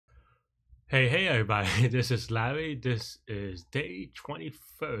Hey everybody, this is Larry. This is day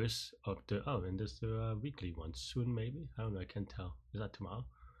 21st of and this is the weekly one soon maybe. I don't know, I can't tell. Is that tomorrow?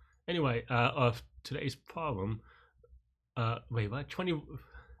 Anyway, of today's problem. Wait, what?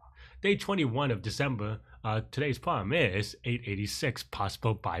 Day 21 of December. Today's problem is 886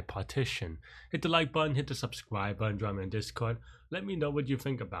 possible bipartition. Hit the like button, hit the subscribe button, join me in Discord. Let me know what you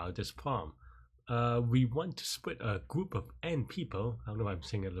think about this problem. We want to split a group of n people. I don't know why I'm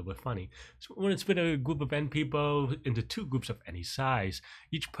saying it a little bit funny. So we want to split a group of n people into two groups of any size.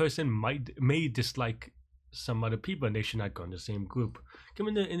 Each person may dislike some other people, and they should not go in the same group.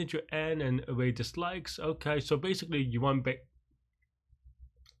 Given the integer n and array dislikes. Okay, so basically you want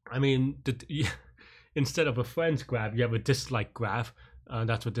instead of a friends graph, you have a dislike graph.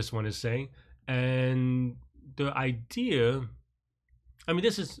 That's what this one is saying. And the idea,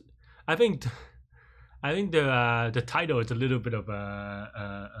 this is, I think the title is a little bit of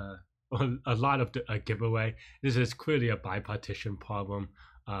a lot of a giveaway. This is clearly a bipartition problem,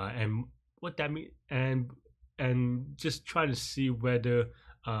 and what that means, and just trying to see whether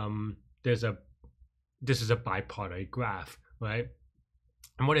this is a bipartite graph, right?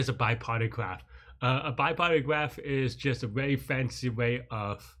 And what is a bipartite graph? A bipartite graph is just a very fancy way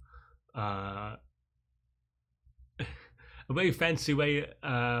of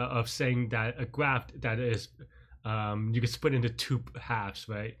saying that a graph that is you can split into two halves,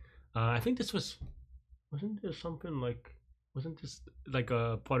 right? I think this wasn't this like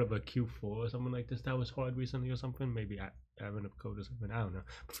a part of a Q4 or something like this that was hard recently or something? Maybe Aaron of Code or something. I don't know.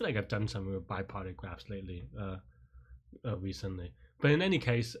 I feel like I've done some with bipartite graphs lately, recently. But in any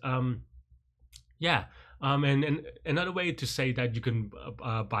case, yeah. And another way to say that you can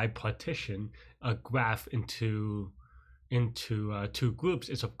bipartition a graph into two groups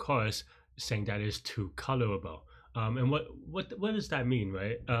is, of course, saying that it's two colorable. And what does that mean,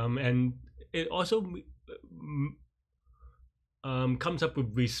 right? And it also comes up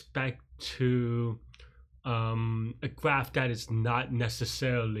with respect to a graph that is not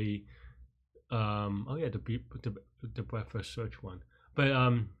necessarily the breadth-first search one, but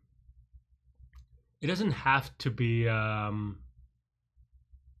it doesn't have to be what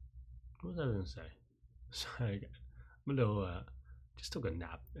was I going to say? Sorry, I'm a little just took a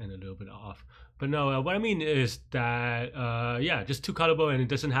nap and a little bit off. But no, what I mean is that just two colorable, and it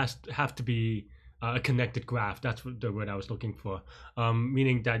doesn't have to be a connected graph. That's the word I was looking for.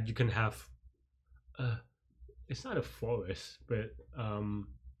 Meaning that you can have it's not a forest, but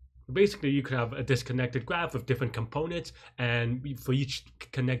basically you could have a disconnected graph with different components, and for each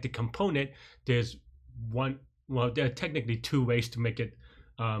connected component there's there are technically two ways to make it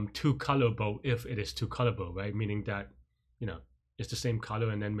two colorable if it is two colorable, right? Meaning that it's the same color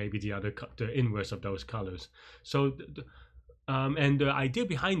and then maybe the inverse of those colors. So and the idea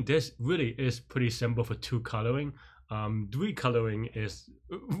behind this really is pretty simple for two coloring. Three coloring is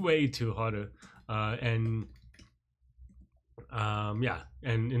way too harder, and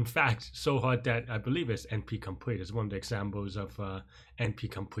in fact so hard that I believe it's NP complete. It's one of the examples of NP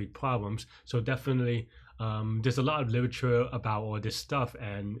complete problems. So definitely there's a lot of literature about all this stuff,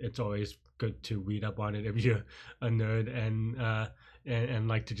 and it's always good to read up on it if you're a nerd and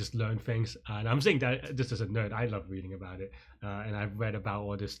like to just learn things. And I'm saying that just as a nerd, I love reading about it, and I've read about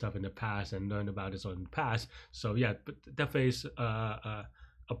all this stuff in the past and learned about this in the past. So yeah, but definitely is a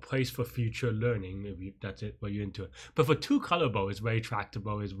place for future learning if that's it, what you're into it. But for two colorable, it's very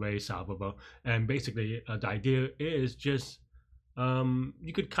tractable, it's very solvable, and basically the idea is just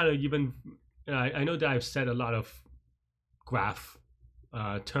you could kind of even I know that I've said a lot of graph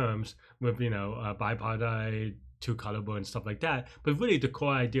terms with bipartite, two colorable, and stuff like that, but really the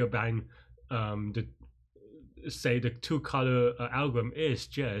core idea behind the two color algorithm is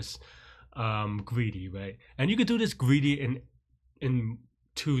just greedy, right? And you could do this greedy in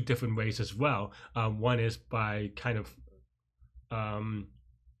two different ways as well. One is by kind of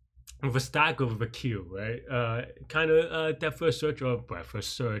with a stack over a queue, right? Kind of depth first search or breadth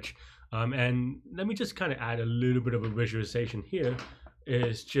first search. And let me just kind of add a little bit of a visualization here.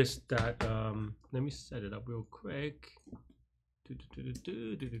 Is just that let me set it up real quick.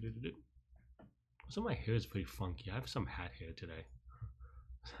 So my hair is pretty funky. I have some hat hair today.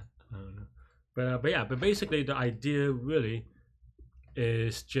 I don't know, but basically the idea really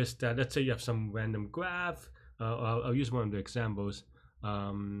is just that, let's say you have some random graph. I'll use one of the examples.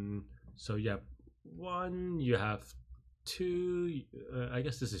 So you have one, you have two. I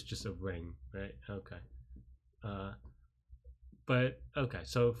guess this is just a ring, right? Okay. But okay,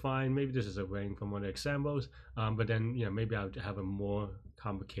 so fine. Maybe this is a ring from one of the examples. But then maybe I'll have a more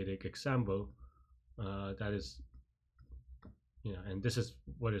complicated example. That is and this is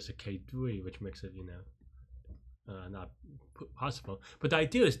what is a K3, which makes it, not possible. But the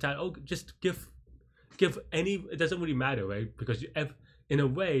idea is that, just give any, it doesn't really matter, right? Because in a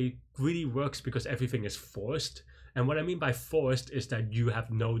way, greedy works because everything is forced. And what I mean by forced is that you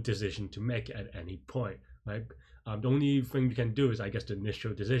have no decision to make at any point, right? The only thing you can do is, I guess, the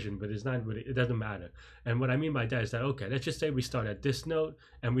initial decision, but it's not really, it doesn't matter. And what I mean by that is that, okay, let's just say we start at this node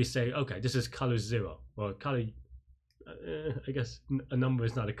and we say, okay, this is color 0, or color, I guess a number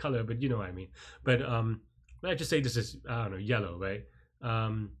is not a color, but you know what I mean. But let's just say this is, I don't know, yellow, right?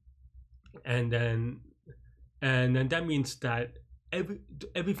 And then that means that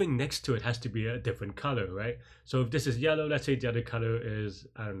everything next to it has to be a different color, right? So if this is yellow, let's say the other color is,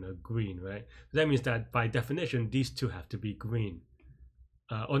 I don't know, green, right? That means that by definition, these two have to be green.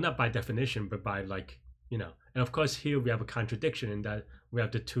 Or not by definition, but by, like, and of course here we have a contradiction in that we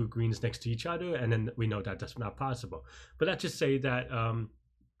have the two greens next to each other, and then we know that that's not possible. But let's just say that,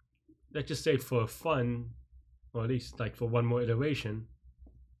 let's just say for fun, or at least like for one more iteration,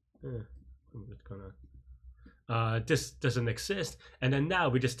 what's going on? This doesn't exist, and then now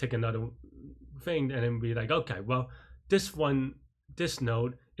we just take another thing and then be like, okay, well, this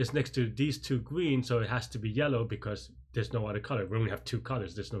node is next to these two green, so it has to be yellow because there's no other color. We only have two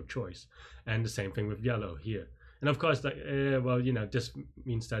colors, there's no choice. And the same thing with yellow here. And of course, like, well, this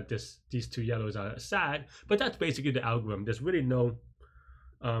means that these two yellows are sad, but that's basically the algorithm. There's really no,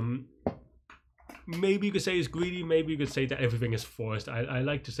 maybe you could say it's greedy, maybe you could say that everything is forced. I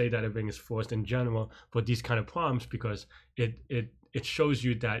like to say that everything is forced in general for these kind of problems, because it shows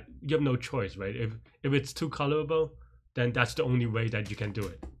you that you have no choice, right? If it's too colorable, then that's the only way that you can do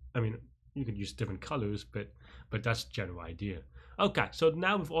it. I mean, you could use different colors, but that's the general idea. Okay, so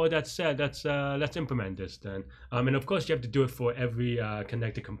now with all that said, let's implement this then. And of course you have to do it for every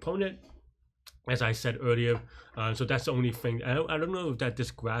connected component, as I said earlier. So that's the only thing. I don't know if that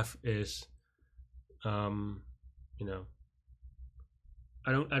this graph is, I don't know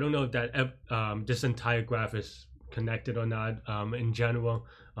if that this entire graph is connected or not. In general,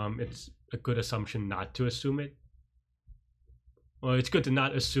 it's a good assumption not to assume it. Well, it's good to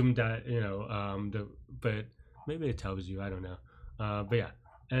not assume that, but maybe it tells you, I don't know. But yeah,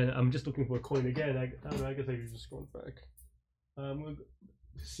 and I'm just looking for a coin again. I don't know, I guess I could just go back. We'll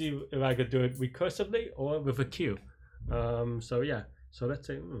see if I could do it recursively or with a queue. So yeah, so let's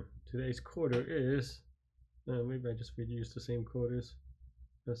say today's quarter is, maybe I just reuse the same quarters.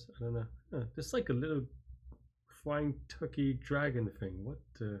 Just, I don't know. There's like a little flying turkey dragon thing. What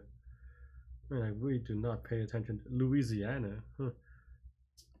the? Man, I really do not pay attention to Louisiana. Can't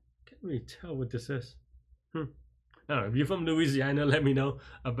really tell what this is. I don't know, if you're from Louisiana, let me know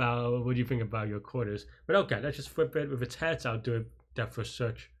about what you think about your quarters. But okay, let's just flip it. If it's heads, I'll do it depth first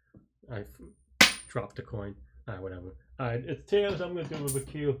search. I dropped the coin. Whatever. Alright, it's tails. I'm gonna do it with a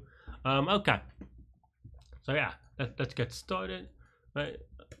Q. Okay. So yeah, let's get started. Right.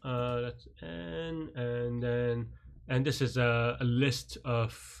 That's N, and this is a list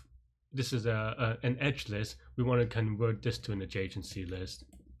of. This is an edge list. We want to convert this to an adjacency list.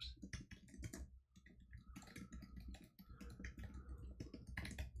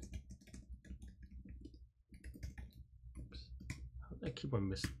 How do I keep on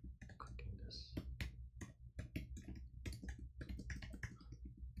misclicking this?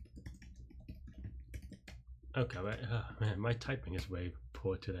 Okay, right. Man, my typing is way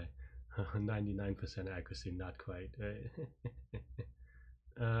poor today. 99% accuracy, not quite. Right?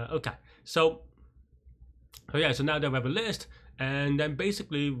 Okay, so yeah, so now that we have a list, and then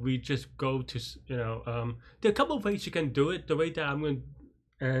basically we just go to, there are a couple of ways you can do it. The way that I'm going,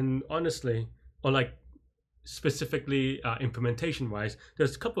 and honestly, or like specifically implementation wise,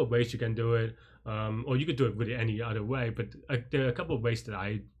 there's a couple of ways you can do it, or you could do it really any other way, but there are a couple of ways that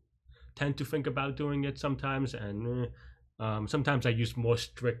I tend to think about doing it sometimes, and sometimes I use more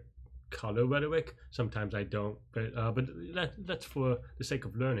strict color rhetoric, sometimes I don't, but that's for the sake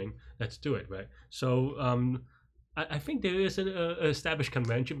of learning. Let's do it, right? So I think there is an established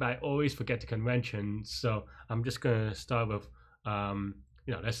convention, but I always forget the convention, so I'm just gonna start with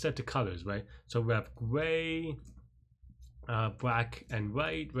let's set the colors, right? So we have gray, black, and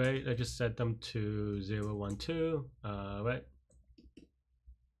white, right? I just set them to 0, 1, 2, right?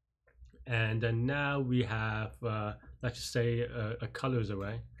 And then now we have let's just say a colors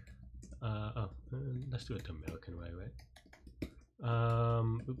array. Let's do it the American way, right?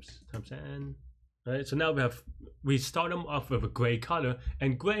 Oops, times n. Right, so now we start them off with a gray color,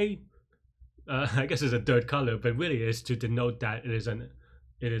 and gray, I guess is a third color, but really is to denote that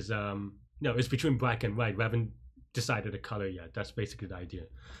it's between black and white. We haven't decided a color yet. That's basically the idea.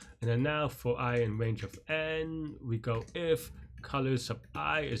 And then now for I in range of n, we go if color sub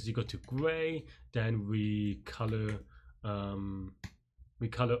I is equal to gray, then we color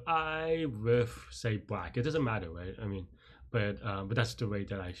I with, say, black. It doesn't matter, right? I mean, but that's the way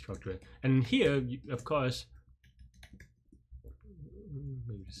that I structure it. And here, of course,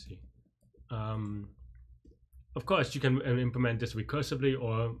 maybe see. Of course, you can implement this recursively,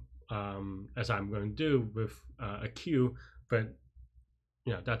 or as I'm going to do with a queue, but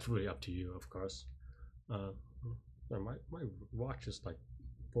yeah, that's really up to you, of course. My watch is like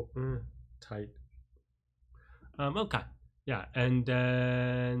tight. Okay, yeah, and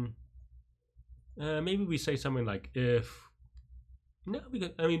then maybe we say something like if. No,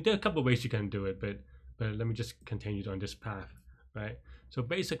 I mean, there are a couple of ways you can do it, but let me just continue on this path, right? So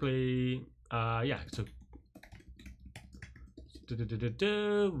basically, yeah, so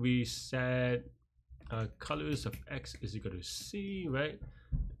we said colors of X is equal to C, right?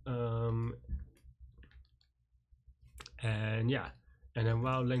 And yeah, and then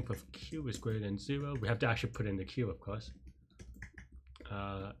while length of Q is greater than 0, we have to actually put in the Q, of course.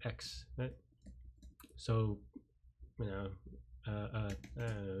 X, right? So, you know,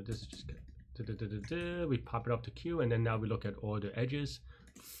 this is just good. We pop it up to Q, and then now we look at all the edges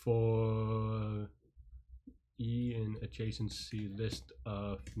for E in adjacency list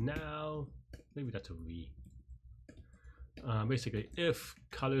of now. Maybe that's a V. Basically, if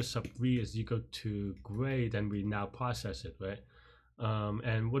color sub V is equal to gray, then we now process it, right?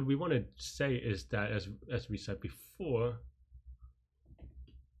 And what we want to say is that, as we said before,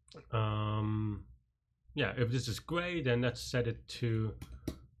 yeah, if this is gray, then let's set it to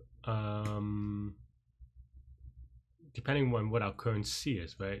depending on what our current C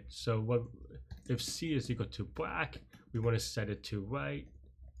is, right? So what if C is equal to black, we want to set it to white.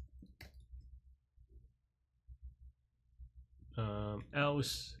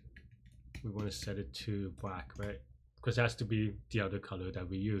 Else we want to set it to black, right? Because it has to be the other color that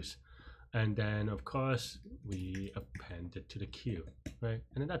we use. And then of course we append it to the queue, right?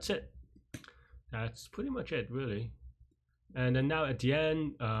 And then that's it. That's pretty much it, really. And then now at the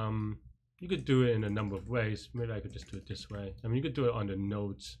end, you could do it in a number of ways. Maybe I could just do it this way. I mean, you could do it on the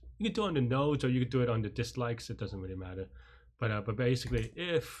nodes. You could do it on the nodes, or you could do it on the dislikes. It doesn't really matter. But basically,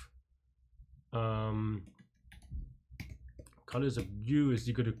 if colors of U is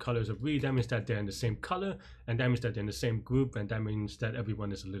equal to colors of V, that means that they're in the same color, and that means that they're in the same group, and that means that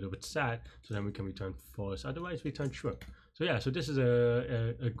everyone is a little bit sad. So then we can return false. Otherwise, return true. So yeah, so this is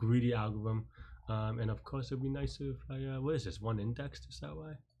a greedy algorithm. And of course, it'd be nice if I, what is this, one indexed? Is that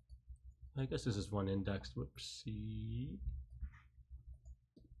why? I guess this is one indexed. Whoopsie.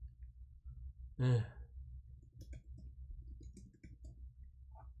 Can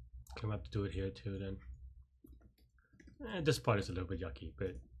I have to do it here too then? This part is a little bit yucky,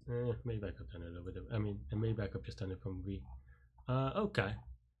 but maybe I could have done it a little bit. I mean, and maybe I could have just done it from V. Okay.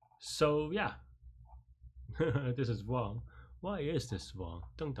 So yeah, this is wrong. Why is this wrong?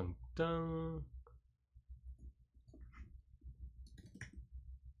 Dun dun dun.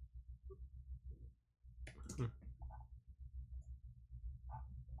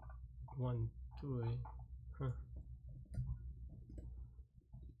 One, two, huh.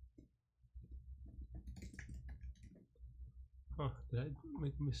 Huh, did I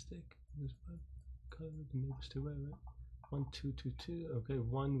make a mistake? This color the neighbors to right? 1, 2, 2, 2. Okay,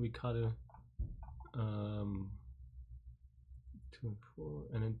 1 we color 2 and 4,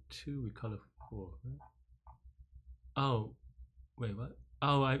 and then 2 we color 4, right? Oh, wait, what?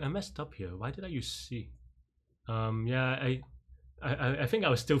 Oh, I messed up here. Why did I use C? Yeah, I think I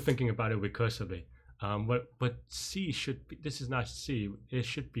was still thinking about it recursively. What C should be, this is not C, it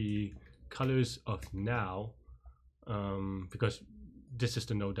should be colors of now, because this is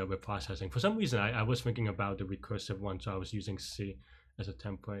the node that we're processing. For some reason, I was thinking about the recursive one, so I was using C as a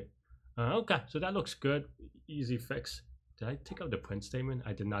template. Okay, so that looks good. Easy fix. Did I take out the print statement?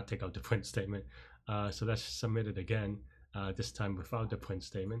 I did not take out the print statement. So let's submit it again, this time without the print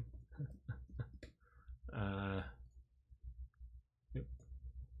statement. Yep.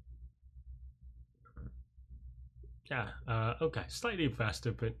 Yeah, okay, slightly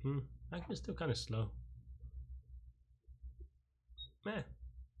faster, but I think it's still kind of slow. Yeah.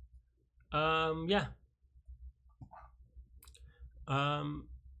 Yeah.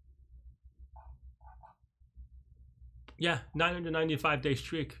 Yeah, 995-day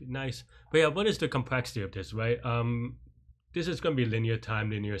streak, nice. But yeah, what is the complexity of this, right? This is going to be linear time,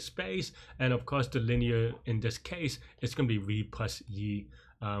 linear space, and of course the linear in this case is going to be V plus Y,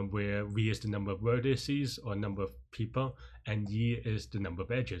 where V is the number of vertices or number of people, and Y is the number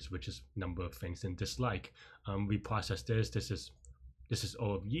of edges, which is number of things in dislike. We process this. This is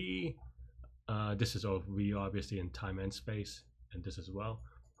all of Y. This is all of V, obviously, in time and space. and this as well.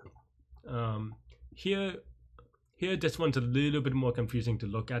 Here this one's a little bit more confusing to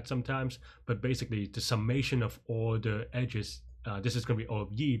look at sometimes, but basically the summation of all the edges, this is going to be O of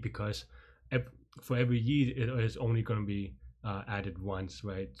y, because for every y it is only going to be added once,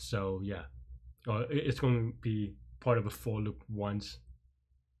 right? So yeah, or it's going to be part of a for loop once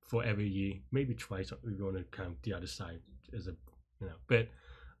for every y, maybe twice if you want to count the other side as a bit,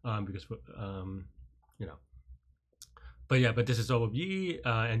 because but yeah, but this is O of y,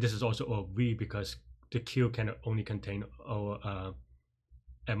 and this is also O of v, because the queue can only contain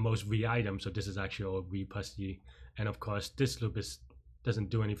at most v items, so this is actually O of v plus y. And of course this loop doesn't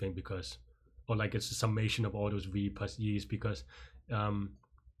do anything, because, or like, it's a summation of all those v plus y's, because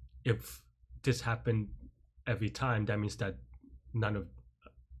if this happened every time, that means that none of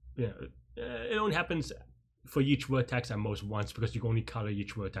it only happens for each vertex at most once, because you can only color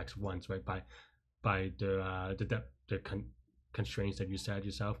each vertex once, right? By the constraints that you set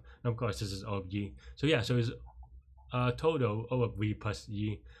yourself. And of course this is O of y. So yeah, so it's total O of v plus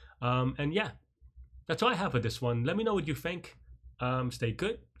y. And yeah, that's all I have for this one. Let me know what you think. Stay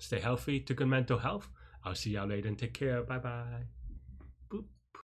good, stay healthy, to good mental health. I'll see y'all later, and take care. Bye bye.